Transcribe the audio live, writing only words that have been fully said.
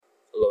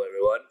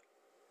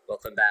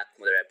Welcome back to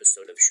another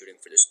episode of Shooting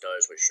for the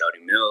Stars with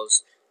Shouting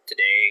Mills.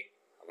 Today,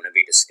 I'm going to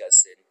be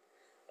discussing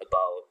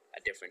about a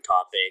different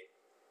topic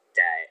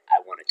that I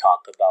want to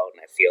talk about,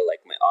 and I feel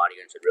like my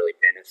audience would really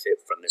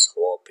benefit from this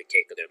whole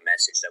particular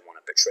message that I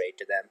want to portray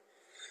to them.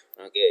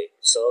 Okay,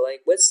 so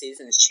what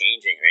season's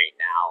changing right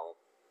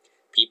now?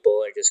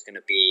 People are just going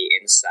to be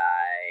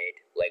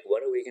inside.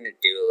 What are we going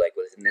to do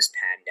within this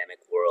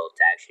pandemic world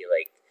to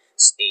actually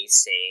stay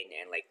sane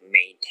and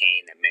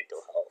maintain their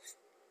mental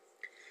health?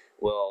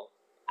 Well,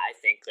 I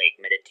think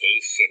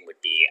meditation would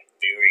be a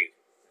very,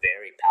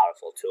 very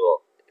powerful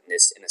tool in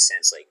a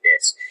sense like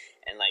this.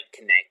 And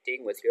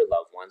connecting with your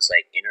loved ones,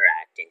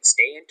 interacting,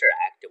 stay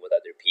interactive with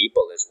other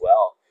people as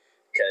well.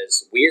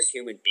 Because we as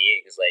human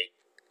beings,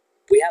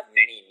 we have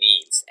many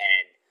needs,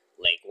 and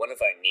one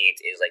of our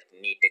needs is the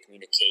need to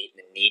communicate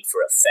and the need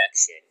for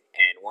affection.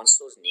 And once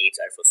those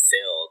needs are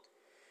fulfilled,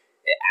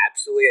 it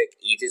absolutely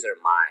eases our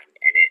mind,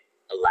 and it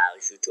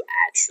allows you to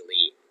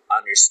actually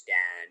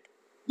understand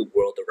the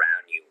world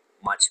around you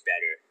much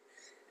better.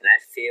 And I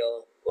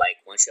feel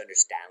once you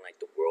understand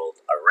the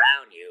world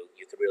around you,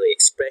 you can really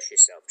express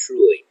yourself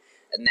truly.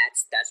 And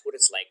that's what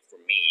it's like for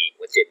me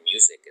within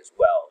music as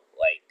well.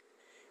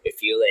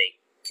 If you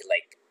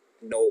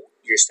know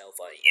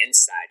yourself on the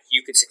inside,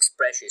 you can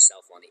express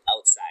yourself on the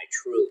outside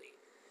truly.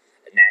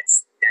 And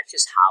that's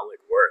just how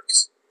it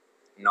works.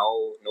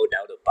 No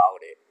doubt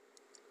about it.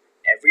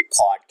 Every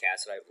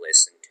podcast that I've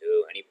listened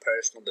to, any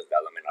personal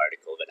development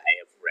article that I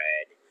have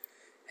read,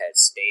 has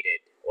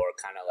stated or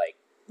kind of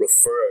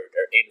referred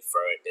or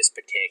inferred this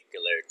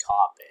particular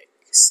topic,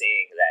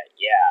 saying that,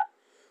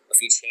 if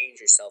you change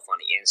yourself on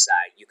the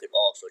inside, you could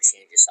also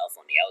change yourself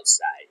on the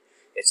outside.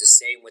 It's the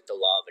same with the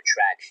law of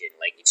attraction.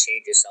 You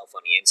change yourself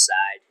on the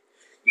inside,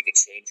 you could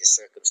change your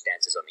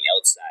circumstances on the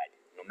outside.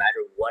 No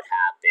matter what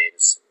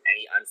happens,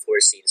 any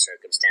unforeseen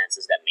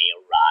circumstances that may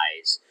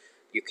arise,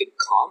 you can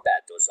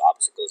combat those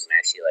obstacles and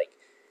actually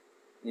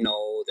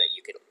know that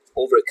you can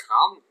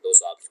overcome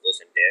those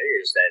obstacles and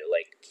barriers that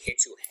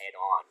hit you head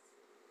on.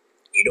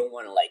 You don't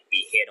want to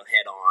be hit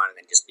head on and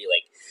then just be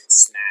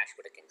smashed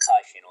with a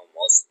concussion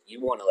almost.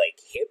 You want to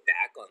hit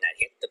back on that,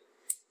 hit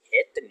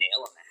the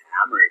nail on the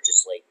hammer,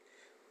 just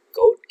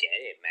go get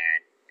it,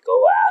 man.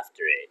 Go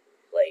after it.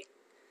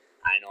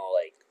 I know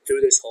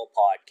through this whole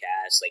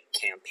podcast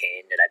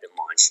campaign that I've been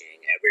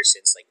launching ever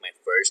since my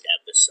first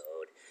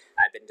episode,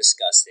 I've been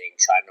discussing,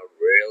 trying to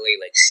really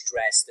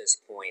stress this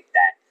point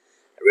that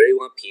I really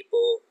want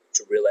people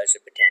to realize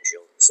their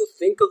potential. So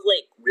think of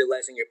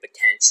realizing your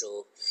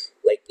potential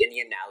in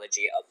the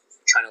analogy of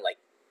trying to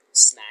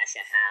smash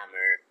a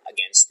hammer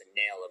against the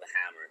nail of a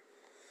hammer.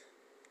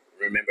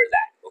 Remember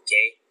that,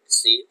 okay?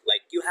 See,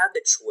 you have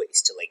the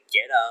choice to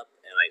get up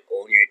and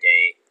own your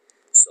day.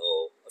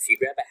 So if you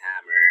grab a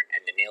hammer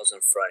and the nail's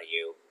in front of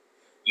you,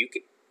 you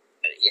could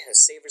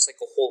say there's a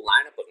whole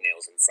lineup of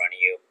nails in front of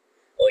you.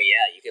 Oh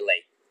yeah, you could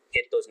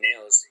hit those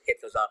nails, hit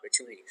those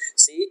opportunities.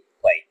 See,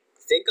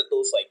 think of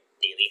those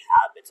daily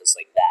habits as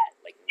that,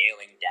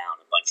 nailing down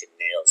a bunch of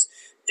nails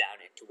down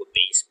into a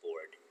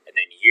baseboard, and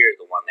then you're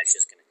the one that's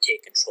just going to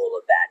take control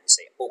of that and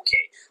say,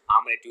 okay,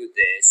 I'm going to do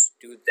this,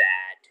 do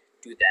that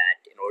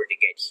in order to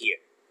get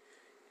here,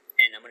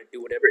 and I'm going to do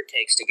whatever it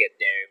takes to get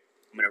there.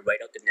 I'm going to write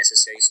out the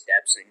necessary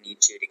steps I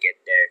need to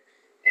get there,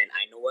 and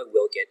I know I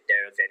will get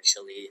there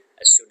eventually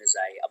as soon as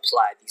I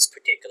apply these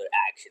particular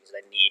actions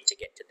that I need to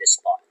get to this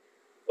spot.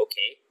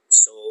 Okay,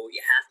 so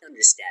you have to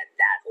understand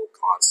that whole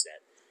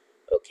concept.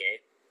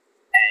 Okay,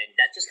 and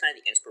that's just kind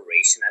of the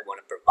inspiration I want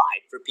to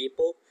provide for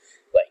people,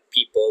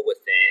 people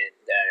within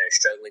that are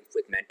struggling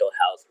with mental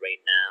health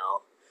right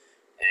now.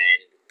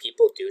 And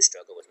people do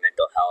struggle with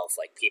mental health,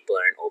 people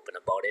aren't open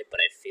about it, but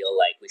I feel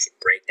we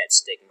should break that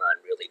stigma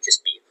and really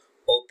just be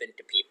open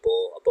to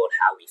people about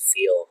how we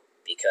feel,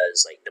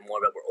 because the more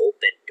that we're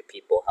open to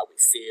people how we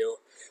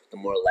feel, the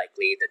more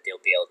likely that they'll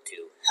be able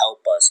to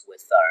help us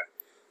with our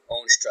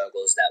own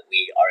struggles that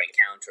we are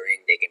encountering.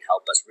 They can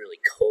help us really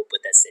cope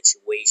with that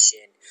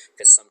situation,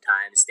 because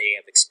sometimes they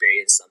have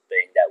experienced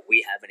something that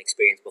we haven't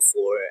experienced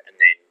before, and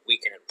then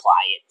we can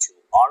apply it to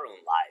our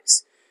own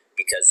lives,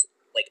 because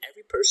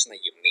every person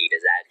that you meet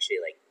is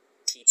actually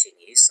teaching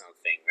you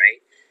something,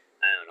 right?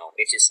 I don't know,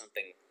 it's just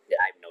something that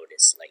I've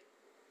noticed.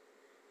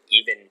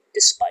 Even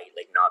despite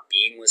not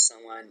being with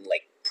someone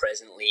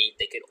presently,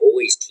 they could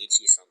always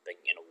teach you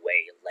something in a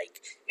way,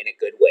 in a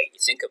good way.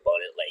 You think about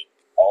it,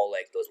 all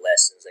those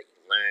lessons that you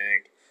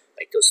learned,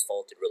 those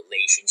faulted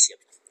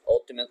relationships,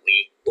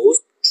 ultimately those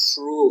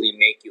truly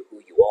make you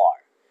who you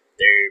are.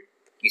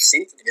 You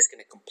think they're just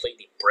going to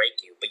completely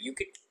break you, but you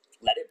could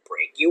let it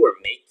break you or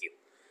make you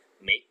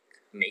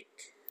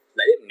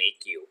let it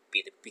make you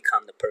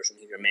become the person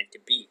who you're meant to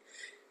be.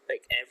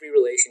 Every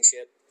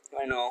relationship,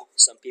 I know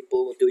some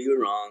people will do you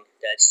wrong.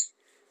 That's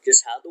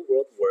just how the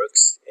world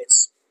works.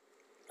 It's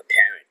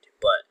apparent,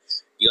 but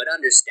you got to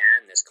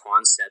understand this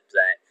concept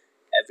that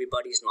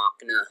everybody's not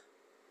gonna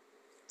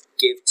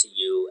give to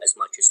you as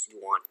much as you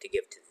want to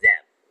give to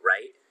them,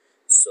 right?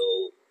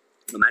 So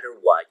no matter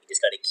what, you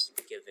just gotta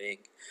keep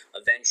giving.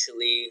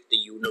 Eventually, the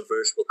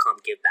universe will come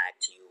give back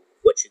to you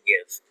what you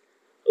give.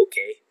 Okay?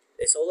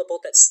 it's all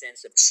about that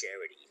sense of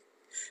charity.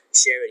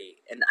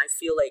 And I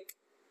feel like,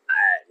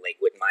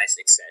 with my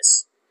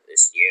success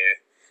this year,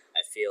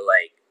 I feel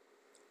like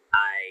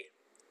I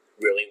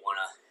really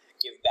want to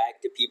give back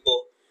to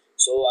people.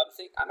 So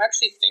I'm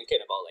actually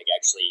thinking about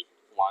actually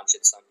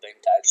launching something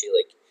to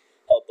actually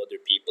help other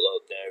people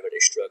out there that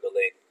are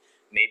struggling.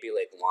 Maybe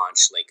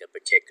launch a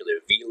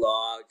particular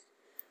vlog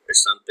or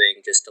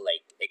something, just to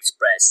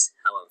express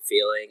how I'm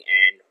feeling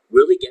and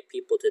really get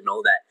people to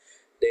know that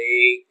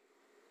they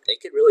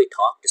could really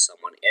talk to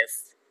someone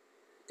if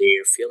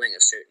they're feeling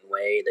a certain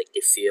way, they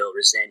feel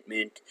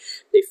resentment,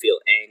 they feel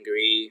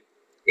angry,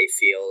 they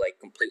feel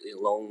completely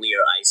lonely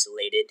or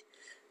isolated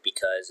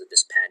because of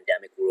this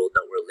pandemic world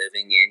that we're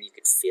living in. You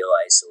could feel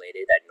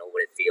isolated. I know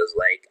what it feels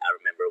like. I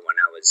remember when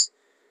I was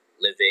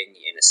living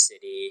in a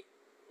city,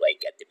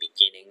 at the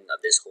beginning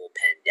of this whole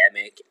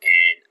pandemic,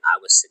 and I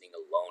was sitting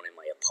alone in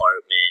my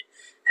apartment,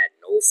 had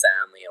no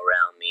family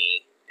around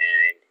me,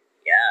 and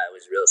yeah, it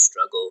was a real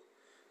struggle.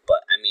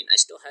 But I mean, I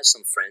still had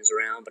some friends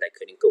around, but I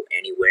couldn't go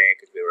anywhere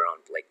because we were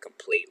on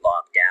complete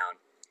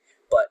lockdown.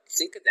 But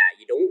think of that.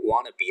 You don't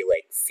want to be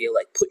feel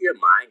put your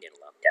mind in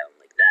lockdown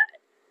like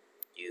that.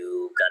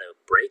 You gotta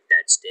break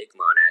that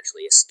stigma and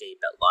actually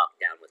escape that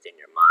lockdown within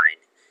your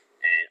mind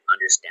and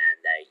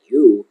understand that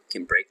you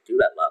can break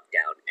through that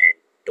lockdown,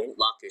 and don't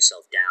lock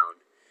yourself down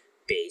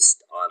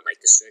based on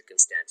the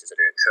circumstances that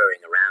are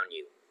occurring around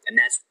you. And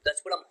that's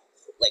what I'm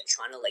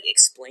trying to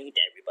explain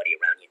to everybody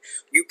around you.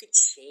 You can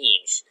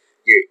change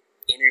your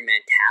inner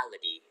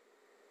mentality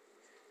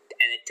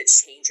and to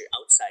change your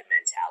outside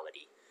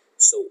mentality.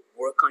 So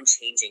work on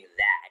changing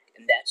that,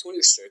 and that's when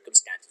your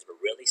circumstances will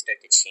really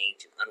start to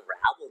change and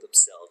unravel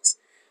themselves.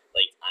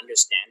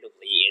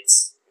 Understandably,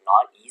 it's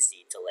not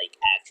easy to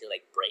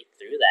actually break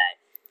through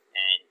that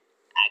and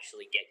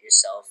actually get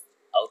yourself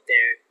out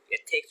there.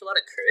 It takes a lot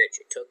of courage.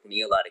 It took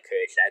me a lot of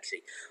courage to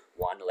actually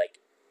want to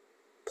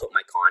put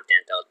my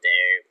content out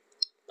there.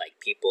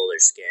 People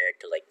are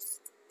scared to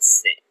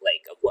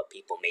think of what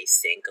people may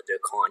think of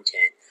their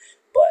content,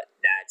 but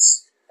that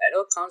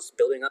all comes to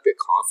building up your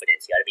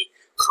confidence. You got to be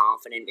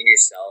confident in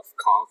yourself,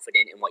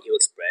 confident in what you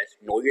express.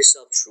 Know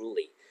yourself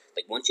truly.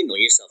 Once you know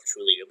yourself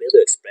truly, you'll be able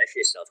to express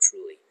yourself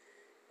truly.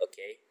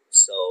 Okay?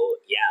 So,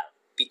 yeah,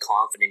 be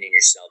confident in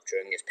yourself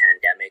during this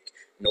pandemic.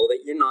 Know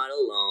that you're not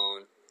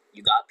alone.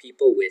 You got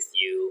people with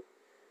you.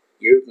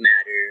 You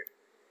matter.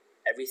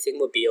 Everything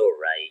will be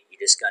alright. You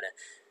just gotta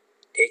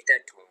take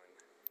that time.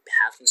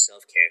 Have some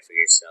self-care for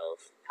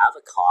yourself. Have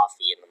a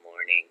coffee in the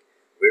morning.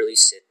 Really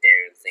sit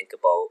there and think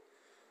about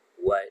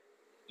what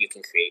you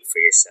can create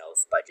for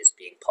yourself by just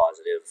being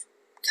positive,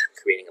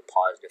 creating a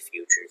positive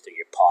future through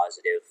your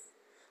positive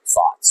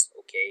thoughts,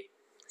 okay?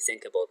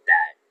 Think about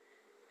that.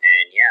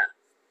 And yeah,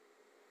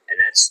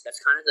 and that's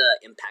kind of the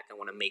impact I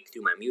want to make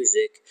through my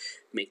music,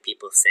 make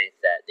people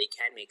think that they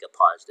can make a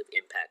positive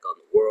impact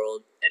on the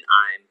world, and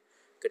I'm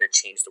going to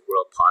change the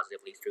world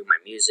positively through my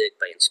music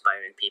by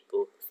inspiring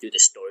people through the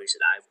stories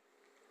that I've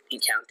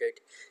encountered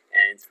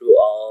and through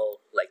all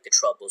the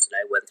troubles that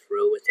I went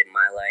through within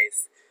my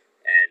life.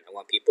 And I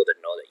want people to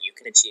know that you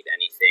can achieve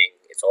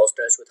anything. It all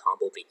starts with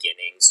humble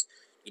beginnings.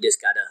 You just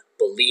gotta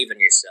believe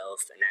in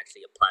yourself and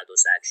actually apply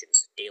those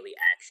actions, daily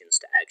actions,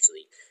 to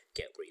actually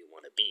get where you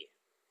want to be.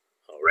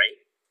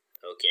 Alright?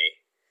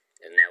 Okay.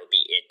 And that would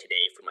be it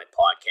today for my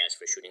podcast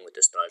for Shooting with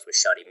the Stars with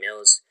Shotty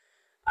Mills.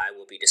 I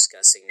will be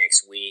discussing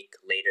next week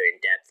later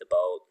in depth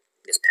about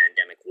this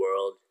pandemic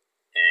world.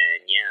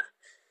 And yeah,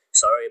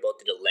 sorry about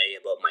the delay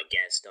about my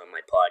guest on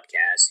my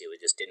podcast. It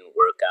just didn't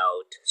work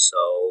out.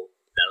 So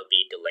that'll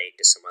be delayed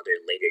to some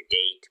other later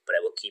date, but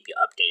I will keep you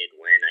updated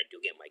when I do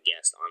get my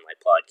guest on my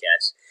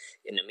podcast.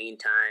 In the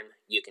meantime,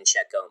 you can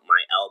check out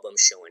my album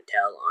Show and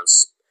Tell on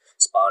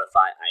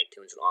Spotify,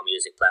 iTunes, and all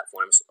music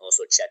platforms.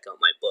 Also check out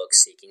my book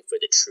Seeking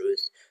for the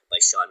Truth by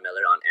Sean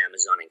Miller on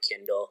Amazon and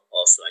Kindle.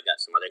 Also, I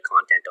got some other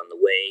content on the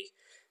way.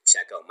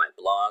 Check out my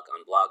blog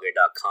on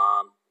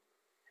blogger.com.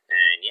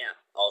 And yeah,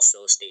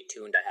 also stay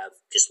tuned. I have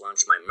just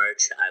launched my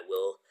merch. I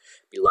will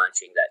be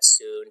launching that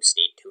soon.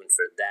 Stay tuned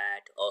for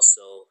that.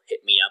 Also,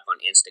 hit me up on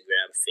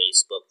Instagram,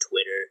 Facebook,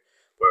 Twitter,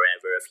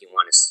 wherever if you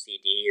want a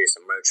CD or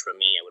some merch from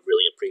me. I would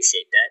really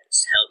appreciate that.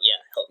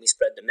 Help me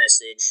spread the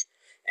message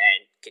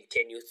and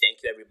continue.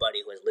 Thank you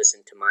everybody who has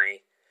listened to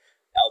my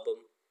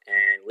album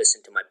and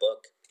listened to my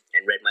book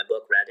and read my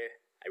book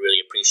rather. I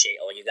really appreciate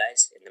all you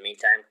guys. In the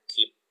meantime,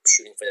 keep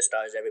shooting for the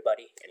stars,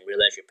 everybody, and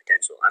realize your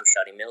potential. I'm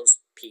Shotty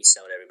Mills. Peace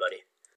out, everybody.